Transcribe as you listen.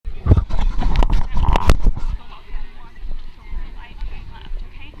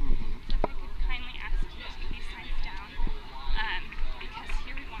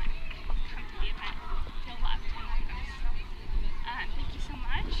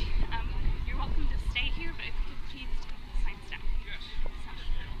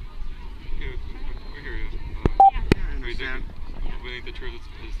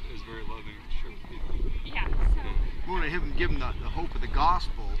give them the hope of the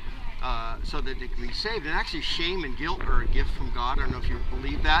gospel so that they can be saved. And actually, shame and guilt are a gift from God. I don't know if you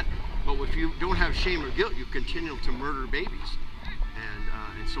believe that, but if you don't have shame or guilt, you continue to murder babies.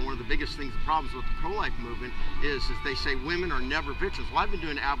 And so one of the biggest things, the problems with the pro-life movement is they say women are never victims. Well, I've been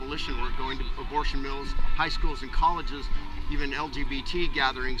doing abolition work, going to abortion mills, high schools and colleges, even LGBT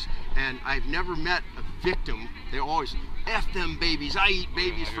gatherings, and I've never met a victim. They always, F them babies, I eat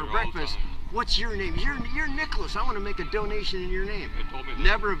babies for breakfast. What's your name? You're Nicholas. I want to make a donation in your name.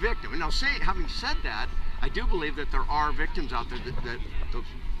 Never a victim. And now, having said that, I do believe that there are victims out there that the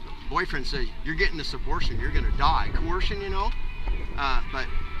boyfriend says, you're getting this abortion, you're going to die. Coercion, you know? But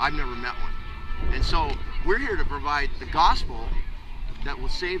I've never met one. And so we're here to provide the gospel that will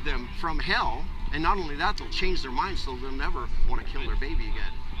save them from hell. And not only that, they'll change their minds so they'll never want to kill their baby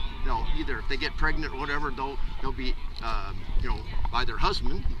again. They'll either, if they get pregnant or whatever, they'll be, you know, by their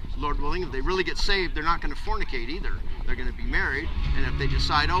husband, Lord willing. If they really get saved, they're not going to fornicate either. They're going to be married. And if they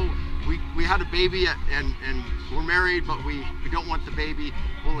decide, oh, we had a baby and we're married, but we don't want the baby,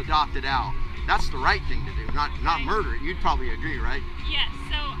 we'll adopt it out. That's the right thing to do, not murder it. You'd probably agree, right? Yes,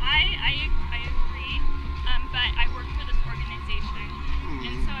 so I agree, but I work for this organization,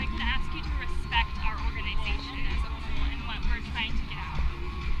 and so I can ask you to respect our organization as a whole and what we're trying to get out.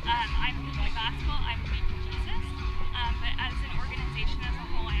 I believe in the gospel, I believe in Jesus, but as an organization as a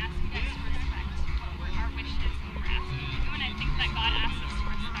whole, I ask you guys to respect our wishes and what we're asking you to do, and I think that God asks us to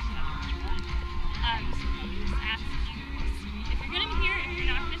respect other people. So I just ask you, if you're going to be here, if you're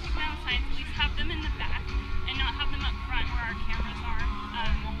not going to take down signs, at least have them in the back and not have them up front where our cameras are.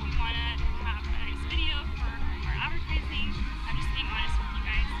 We want to have a nice video for our advertising. I'm just being honest with you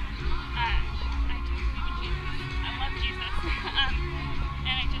guys. I do believe in Jesus. I love Jesus.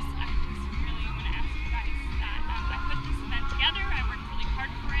 And I just really want to ask you guys that I put this event together. I worked really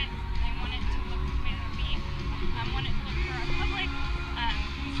hard for it. I want it to look the way that we want it to look for our public.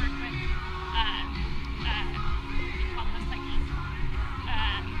 We work with we call this like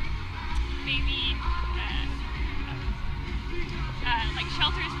baby like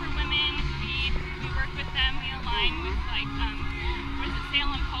shelters for women. We work with them. We align with like where's the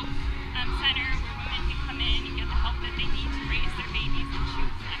Salem Hope Center where women can come in and get the help that they need to raise their babies and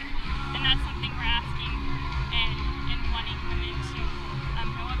choose life. And that's something we're asking and wanting women to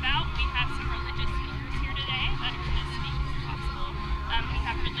know about. We have some religious leaders here today that are going to speak the gospel. We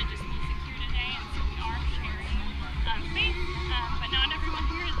have religious music here today, and so we are sharing faith, but not everyone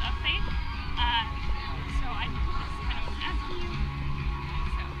here is of faith. So I just kind of want to ask you.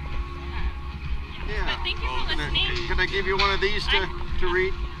 So, yeah. But thank you for listening. Can I give you one of these to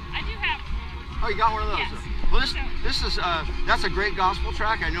read? I do have. Oh, you got one of those? Yes. Well, this is that's a great gospel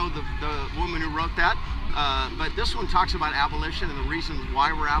track. I know the woman who wrote that, but this one talks about abolition and the reason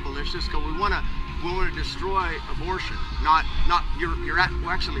why we're abolitionists. Because we want to destroy abortion. Not you're at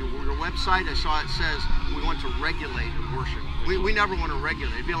actually your website. I saw it says we want to regulate abortion. We never want to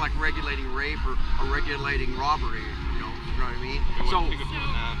regulate. It'd be like regulating rape or regulating robbery. You know what I mean? So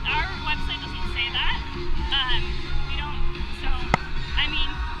our website doesn't say that. We don't. So I mean,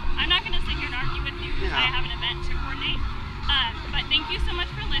 I'm not going to sit here and argue with you because I have an event to coordinate. But thank you so much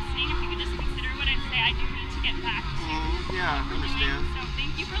for listening. If you could just consider what I say, I do need to get back to yeah, I understand. So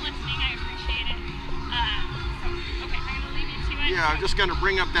thank you for listening. I appreciate it. So okay, I'm going to leave you to it. Yeah, I'm just going to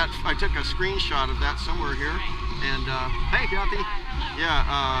bring up that. I took a screenshot of that somewhere here. And hey, Kathy.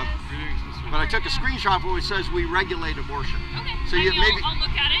 Yeah. But I took a screenshot where it says we regulate abortion. Okay. So you maybe I'll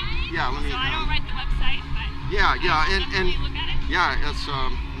look at it. Yeah, let me. So I don't write the website, but yeah, and look at it. yeah, that's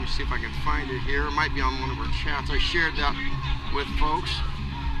let me see if I can find it here. It might be on one of our chats. I shared that with folks.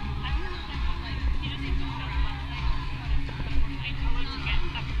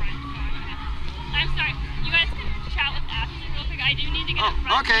 I'm sorry. You guys can chat with Ashley real quick. I do need to get up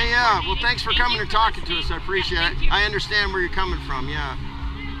front. Okay, yeah. Well, thanks for coming and talking to us. I appreciate it. I understand where you're coming from. Yeah.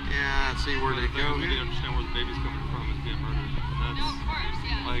 Yeah. Let's see where they go. We need to understand where the baby's coming from is being murdered. That's, no, of course,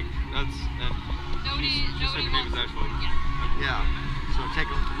 yeah. Like that's and nobody wants. Actually. Yeah. So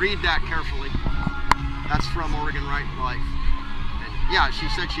read that carefully. That's from Oregon Right-to-Life. And yeah, she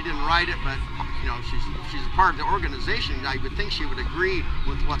said she didn't write it, but you know she's a part of the organization. I would think she would agree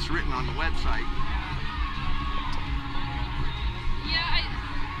with what's written on the website. Yeah,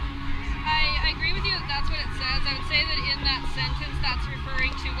 I agree with you that that's what it says. I would say that in that sentence that's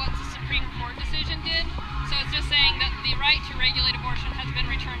referring to what the Supreme Court decision did. So it's just saying that the right to regulate abortion has been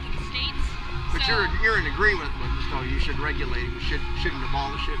returned to the states. But so you're in agreement with us, though. You should regulate it. We shouldn't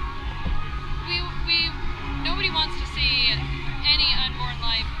abolish it. Nobody wants to see any unborn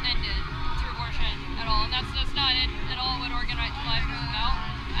life ended through abortion at all, and that's not it at all what Oregon Right-to-Life is about.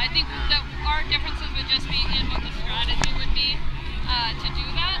 I think that our differences would just be in what the strategy would be to do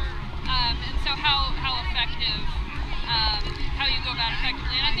that, and so how effective, how you go about it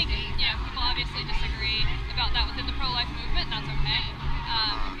effectively. And I think people obviously disagree about that within the pro-life movement, and that's okay.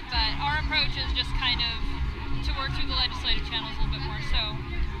 But our approach is just kind of to work through the legislative channels a little bit more. So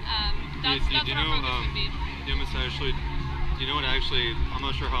that's what our focus would be. Miss Ashley, do you know what actually? I'm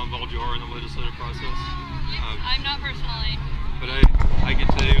not sure how involved you are in the legislative process. I'm not personally. But I can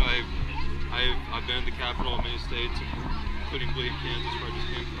tell you, I've been at the Capitol in many states, including Kansas, where I just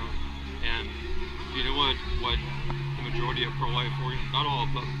came from. And do you know what the majority of pro-life, not all,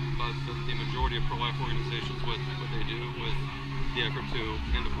 but the majority of pro-life organizations, what they do with the effort to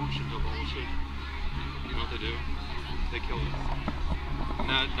end abortion, to abolish it? You know what they do? They kill it.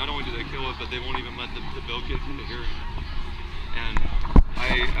 Not only do they kill it, but they won't even let the bill get to the hearing. And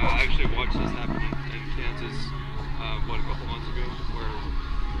I actually watched this happen in Kansas, a couple months ago, where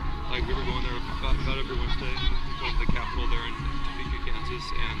like we were going there about every Wednesday, going to the Capitol there in Topeka, Kansas,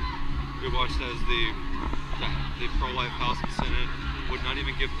 and we watched as the pro-life House and Senate would not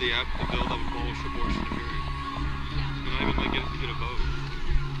even give the bill that would abolish abortion a hearing. Would not even like get a vote.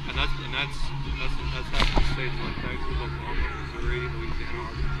 And that's happened in states like Texas, Oklahoma, Missouri, Louisiana,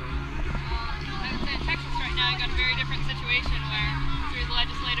 Arkansas. I would say in Texas right now, you've got a very different situation where through the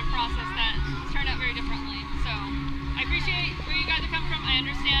legislative process that it's turned out very differently. So I appreciate where you guys are coming from. I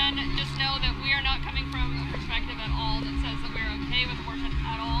understand. Just know that we are not coming from a perspective at all that says that we're okay with abortion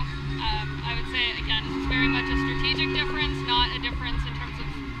at all. I would say, again, this is very much a strategic difference, not a difference in terms of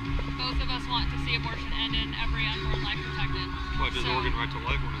both of us want to see abortion end and every unborn life protected. Well, does Oregon Right to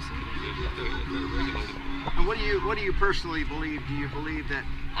Life want to say it if they're regulated? And what do you personally believe? Do you believe that?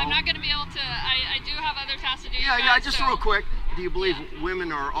 I'm not going to be able to. I do have other tasks to do. Yeah. Just real quick. Do you believe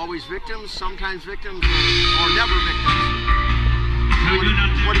women are always victims, sometimes victims, or never victims?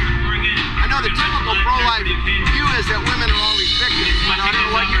 I know the typical pro-life view is that women are always victims, but I don't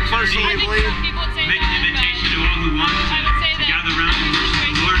know what you personally believe. People would say Make an invitation to all who want to gather around the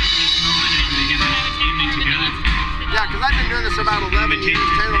Lord for this moment and we get this evening together. Yeah, because I've been doing this about 11 years,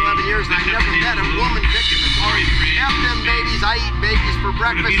 10 or 11 years, and I never met a woman victim. It's always F them babies, I eat babies for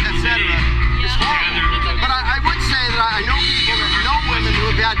breakfast, etc. It's horrible. But I would say that I know people that know women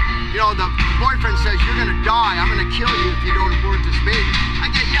who have had, the boyfriend says, you're going to die, I'm going to kill you if you don't abort this baby.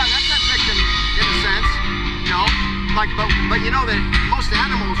 I get, that's a victim in a sense, but you know that most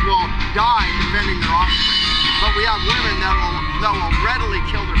animals will die defending their offspring. But we have women that will readily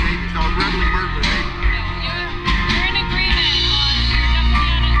kill their babies, they'll readily murder their babies.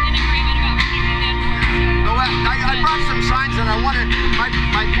 I brought some signs, and I wanted,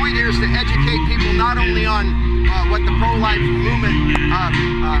 my point here is to educate people not only on what the pro-life movement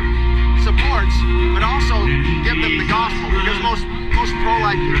supports, but also give them the gospel, because most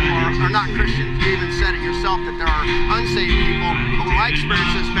pro-life people are not Christians. You even said it yourself that there are unsaved people, but what I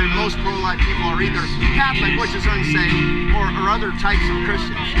experience has been most pro-life people are either Catholic, which is unsaved, or other types of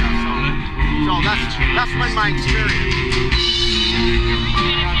Christians. Yeah, so that's been my experience.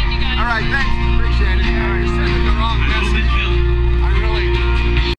 All right, thanks. Appreciate it. All right.